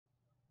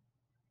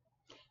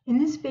In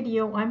this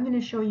video, I'm going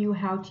to show you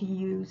how to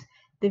use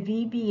the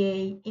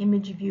VBA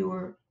image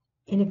viewer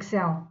in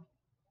Excel.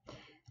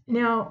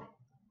 Now,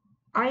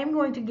 I am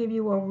going to give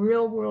you a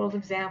real-world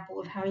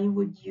example of how you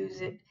would use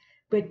it,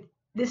 but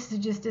this is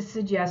just a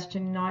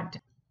suggestion, not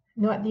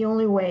the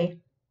only way.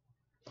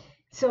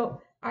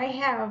 So I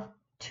have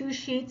two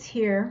sheets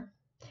here.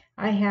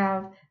 I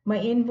have my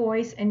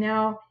invoice, and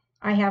now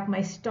I have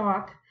my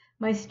stock.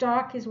 My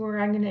stock is where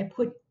I'm going to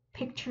put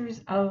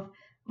pictures of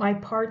my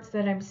parts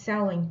that I'm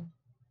selling.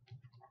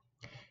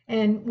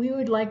 And we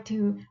would like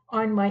to,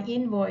 on my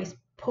invoice,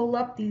 pull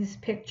up these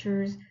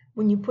pictures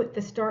when you put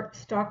the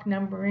stock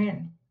number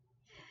in.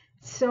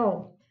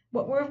 So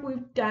what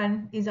we've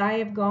done is I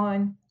have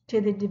gone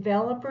to the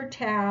Developer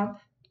tab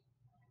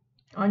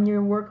on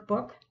your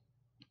workbook.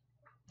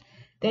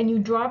 Then you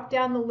drop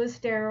down the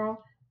list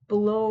arrow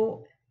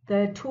below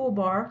the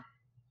toolbar.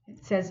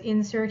 It says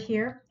Insert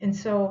here. And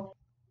so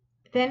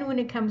then when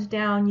it comes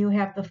down, you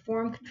have the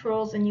Form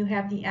controls and you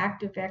have the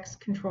ActiveX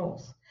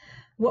controls.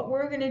 What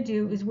we're going to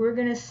do is we're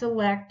going to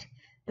select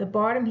the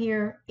bottom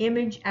here,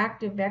 Image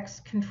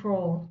ActiveX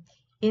Control,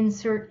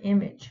 Insert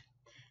Image.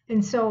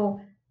 And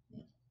so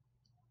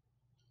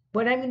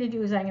what I'm going to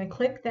do is I'm going to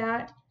click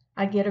that.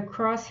 I get a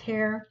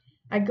crosshair.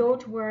 I go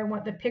to where I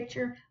want the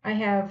picture. I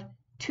have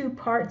two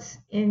parts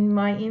in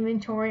my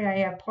inventory. I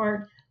have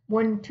part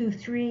 1, 2,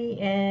 3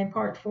 and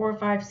part 4,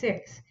 5,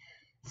 6.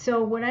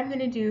 So what I'm going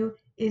to do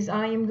is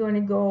I am going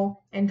to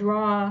go and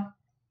draw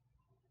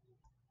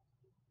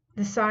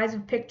the size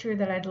of picture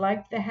that I'd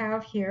like to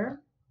have here.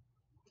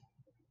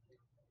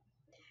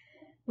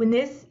 When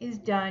this is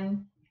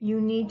done,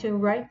 you need to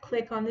right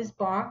click on this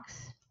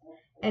box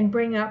and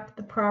bring up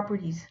the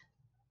properties.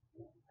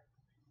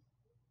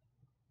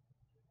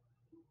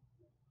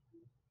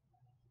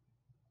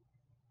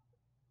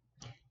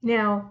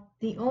 Now,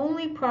 the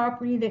only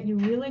property that you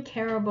really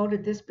care about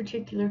at this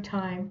particular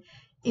time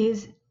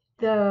is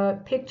the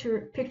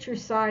picture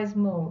size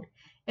mode.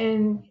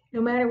 And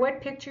no matter what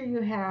picture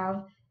you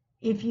have,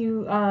 if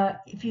you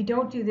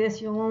don't do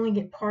this, you'll only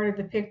get part of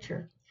the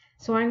picture.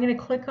 So I'm going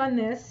to click on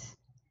this,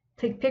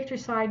 click picture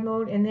size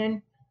mode, and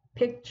then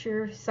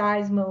picture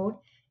size mode,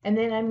 and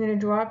then I'm going to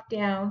drop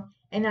down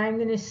and I'm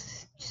going to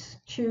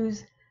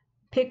choose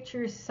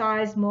picture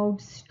size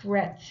mode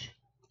stretch.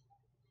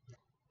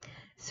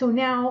 So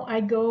now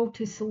I go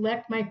to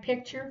select my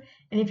picture,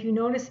 and if you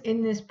notice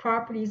in this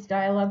properties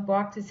dialog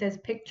box it says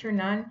picture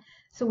none.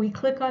 So we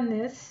click on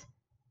this,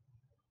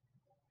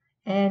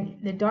 and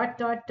the ...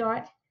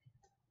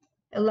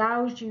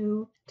 allows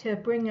you to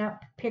bring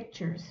up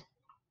pictures.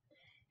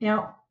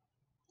 Now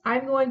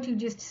I'm going to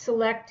just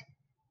select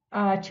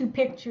two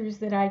pictures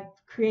that I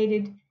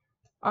created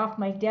off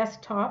my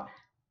desktop.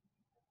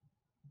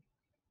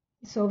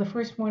 So the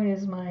first one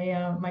is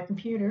my my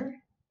computer.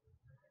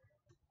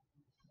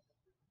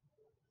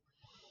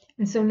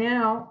 And so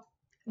now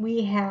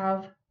we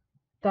have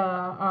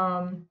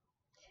the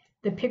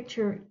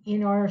picture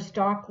in our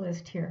stock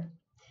list here.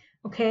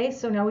 Okay,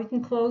 so now we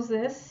can close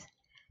this,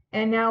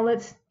 and now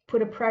let's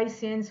put a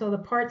price in. So the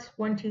parts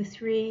 1, 2,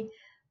 3.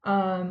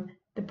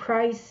 The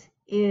price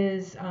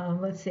is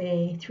let's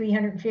say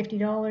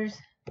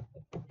 $350.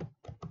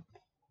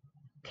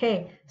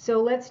 Okay,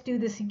 so let's do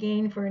this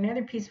again for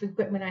another piece of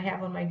equipment I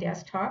have on my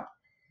desktop,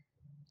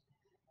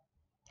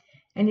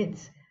 and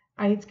it's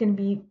going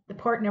to be, the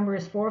part number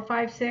is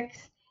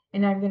 456,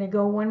 and I'm going to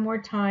go one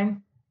more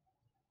time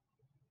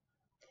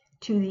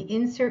to the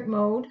insert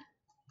mode,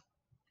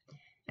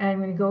 and I'm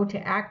going to go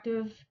to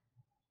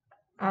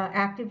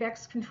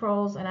ActiveX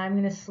controls, and I'm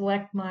going to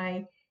select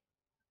my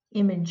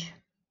image.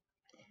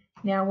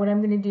 Now what I'm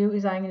going to do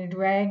is I'm going to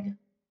drag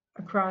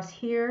across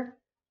here.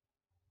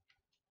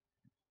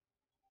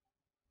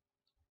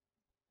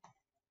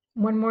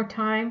 One more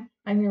time,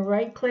 I'm going to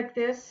right click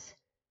this,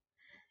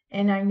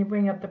 and I'm going to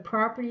bring up the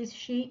properties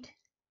sheet.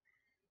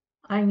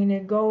 I'm going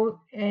to go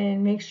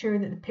and make sure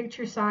that the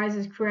picture size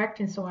is correct,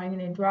 and so I'm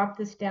going to drop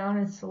this down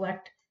and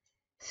select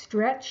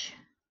stretch.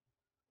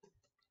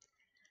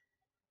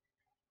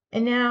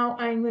 And now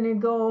I'm going to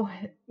go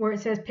where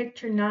it says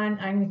picture none.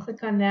 I'm going to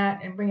click on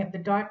that and bring up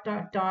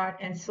the ...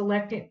 and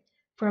select it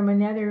from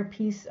another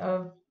piece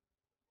of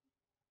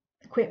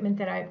equipment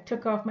that I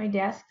took off my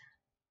desk.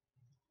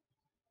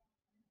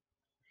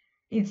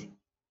 It's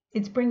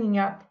bringing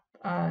up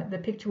the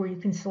picture where you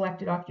can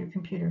select it off your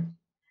computer.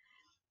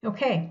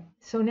 Okay,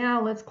 so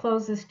now let's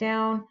close this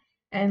down,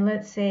 and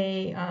let's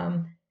say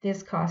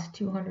this costs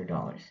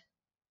 $200.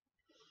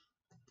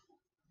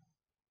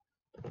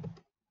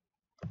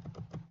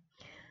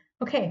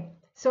 Okay,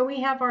 so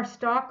we have our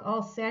stock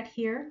all set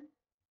here.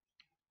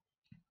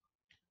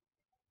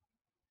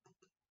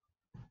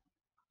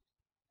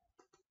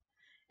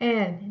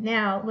 And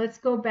now let's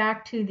go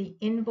back to the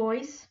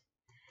invoice.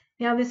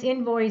 Now this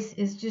invoice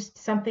is just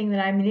something that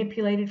I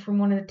manipulated from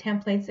one of the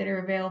templates that are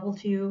available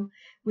to you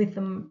with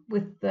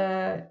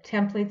the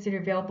templates that are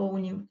available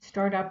when you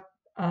start up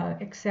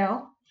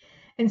Excel.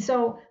 And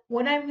so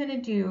what I'm going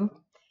to do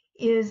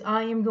is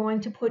I am going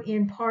to put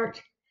in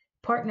part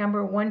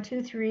number 1,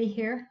 2, 3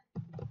 here.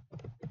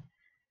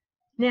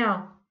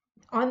 Now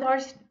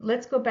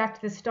let's go back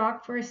to the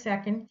stock for a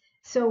second.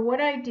 So what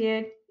I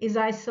did is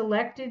I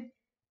selected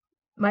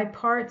my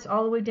parts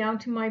all the way down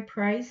to my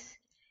price,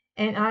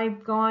 and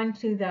I've gone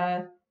to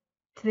the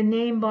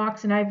name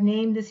box and I've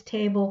named this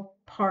table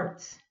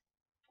parts.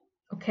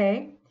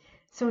 Okay,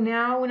 so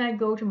now when I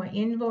go to my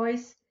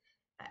invoice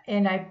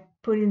and I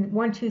put in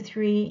 1, 2,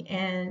 3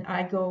 and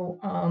I go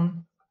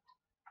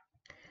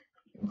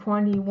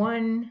quantity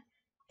 1,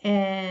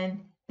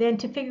 and then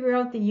to figure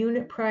out the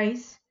unit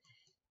price,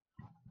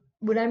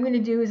 what I'm going to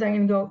do is I'm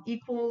going to go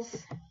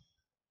equals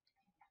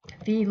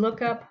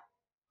VLOOKUP,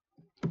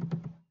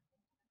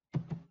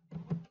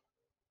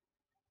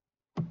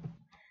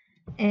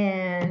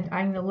 and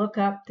I'm going to look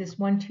up this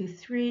 1, 2,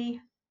 3,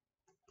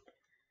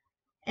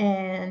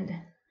 and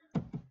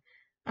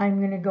I'm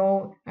going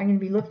to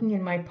be looking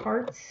in my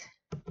parts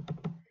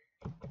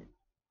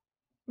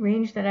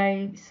range that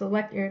I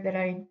select, or that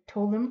I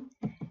told them,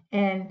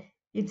 and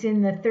it's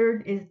in the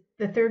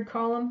third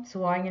column,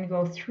 so I'm going to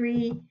go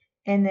 3,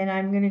 and then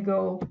I'm going to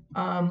go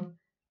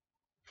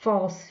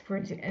false for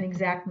an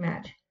exact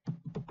match.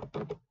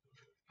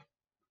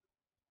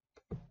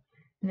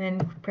 And then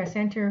press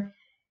enter,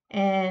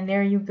 and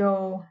there you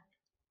go.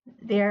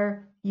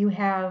 There you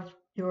have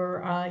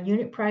your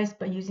unit price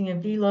by using a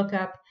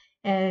VLOOKUP,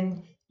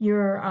 and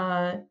your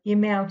the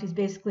amount is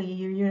basically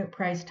your unit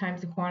price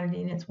times the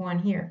quantity, and it's 1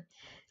 here.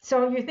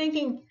 So you're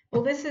thinking,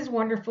 well, this is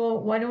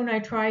wonderful. Why don't I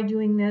try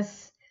doing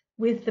this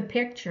with the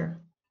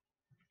picture?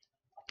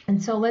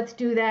 And so let's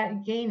do that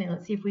again, and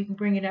let's see if we can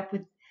bring it up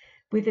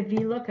with a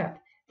VLOOKUP.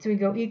 So we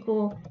go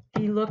equal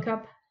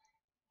VLOOKUP,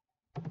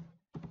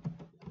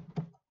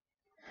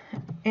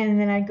 and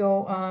then I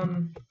go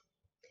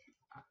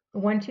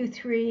 1, 2,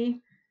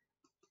 3,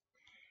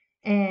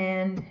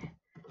 and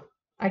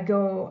I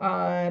go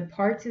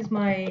parts is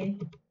my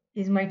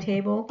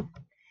table,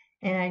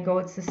 and I go,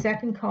 it's the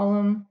second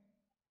column,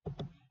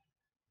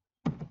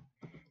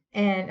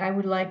 and I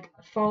would like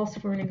false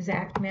for an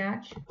exact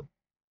match.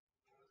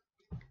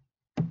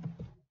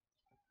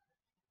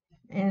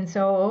 And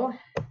so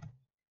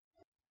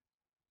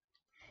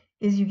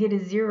is you get a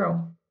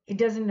 0. It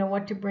doesn't know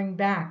what to bring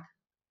back.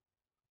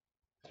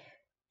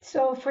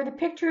 So for the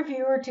picture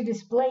viewer to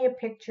display a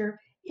picture,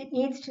 it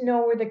needs to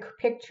know where the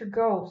picture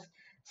goes.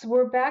 So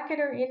we're back at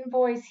our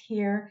invoice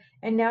here,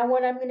 and now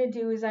what I'm going to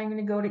do is I'm going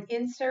to go to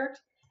Insert,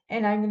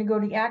 and I'm going to go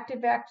to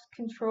ActiveX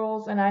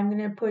Controls, and I'm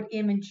going to put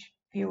Image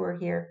Viewer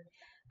here.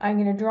 I'm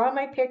going to draw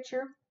my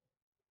picture,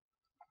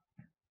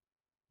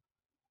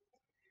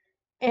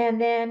 and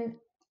then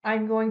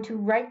I'm going to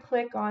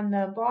right-click on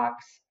the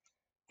box,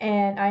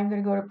 and I'm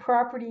going to go to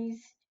Properties,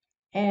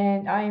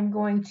 and I am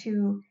going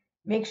to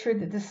make sure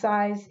that the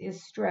size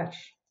is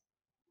stretched.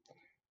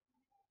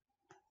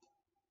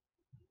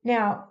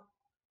 Now,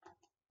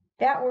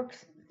 that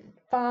works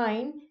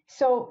fine.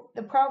 So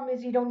the problem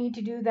is you don't need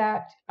to do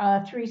that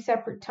 3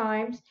 separate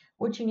times.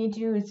 What you need to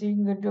do is you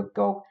can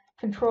go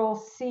Control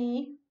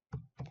C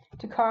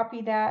to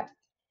copy that,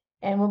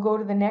 and we'll go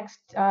to the next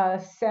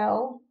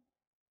cell,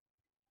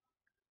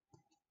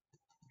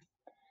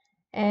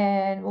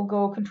 and we'll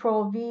go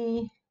Control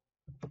V,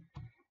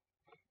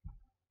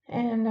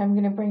 and I'm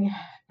going to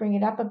bring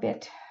it up a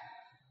bit.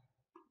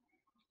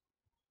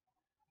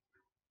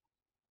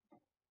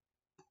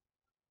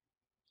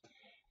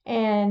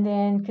 And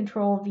then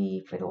Control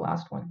V for the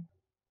last one.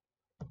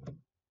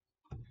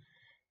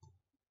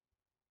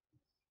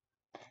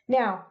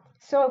 Now,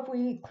 so if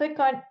we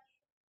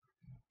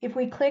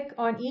click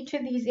on each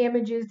of these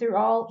images, they're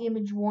all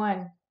image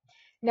 1.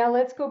 Now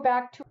let's go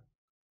back to,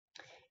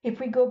 if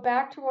we go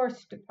back to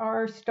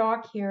our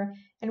stock here,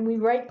 and we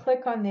right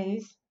click on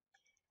these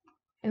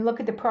and look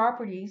at the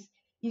properties,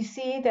 you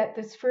see that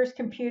this first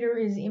computer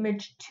is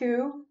image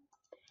 2,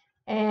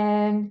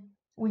 and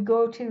we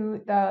go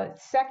to the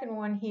second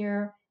one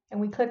here and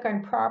we click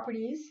on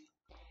properties,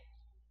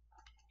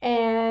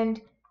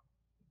 and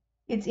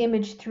it's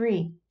image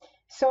 3.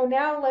 So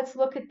now let's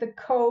look at the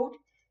code.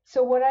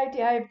 So what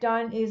I've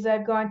done is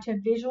I've gone to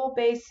Visual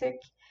Basic,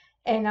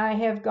 and I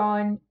have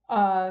gone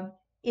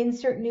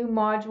Insert New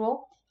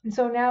Module. And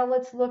so now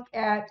let's look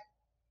at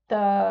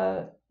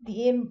the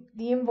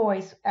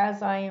invoice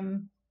as I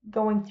am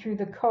going through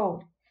the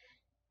code.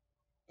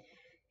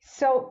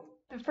 So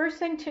the first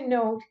thing to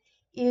note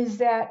is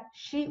that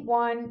sheet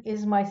 1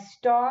 is my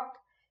stock,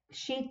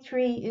 sheet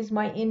 3 is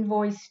my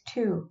invoice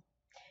 2.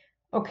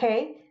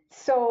 Okay,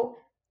 so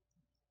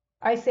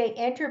I say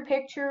enter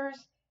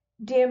pictures,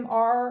 dim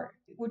R,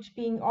 which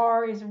being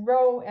R is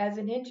row as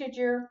an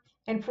integer,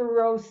 and for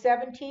rows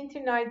 17 to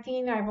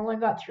 19, I've only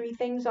got 3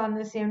 things on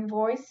this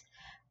invoice.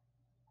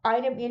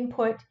 Item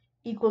input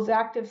equals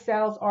active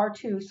cells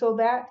R2, so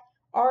that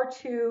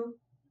R2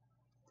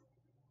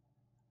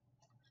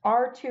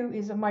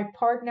 is my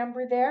part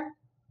number there.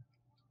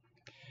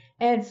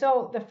 And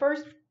so the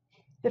first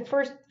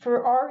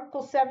for R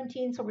equals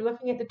 17, so we're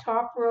looking at the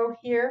top row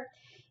here.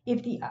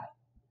 If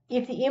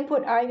the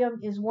input item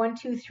is 1,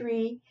 2,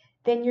 3,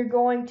 then you're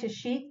going to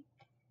sheet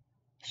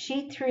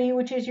 3,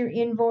 which is your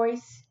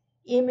invoice,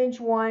 image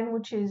 1,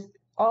 which is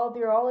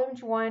they're all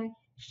image 1,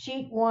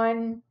 sheet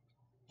 1,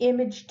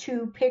 image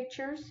 2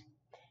 pictures.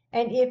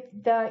 And if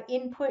the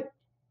input,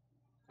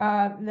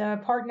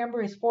 the part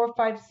number is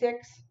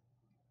 456,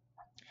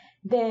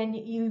 then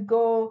you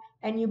go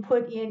and you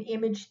put in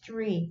image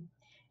 3.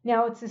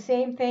 Now it's the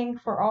same thing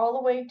for all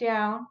the way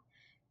down.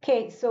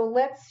 Okay, so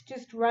let's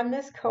just run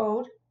this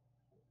code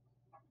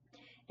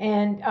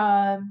and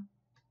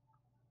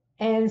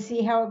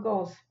see how it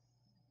goes.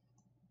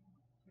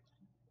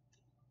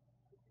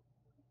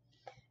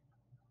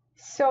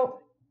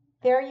 So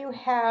there you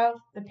have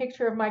the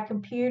picture of my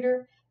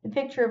computer, the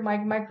picture of my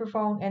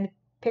microphone, and the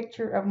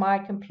picture of my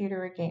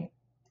computer again.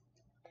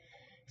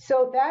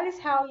 So that is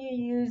how you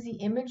use the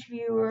image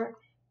viewer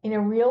in a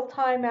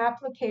real-time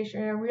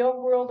application, in a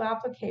real-world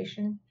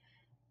application.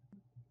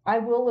 I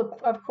will,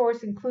 of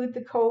course, include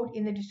the code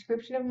in the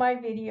description of my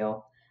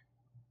video.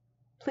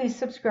 Please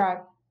subscribe.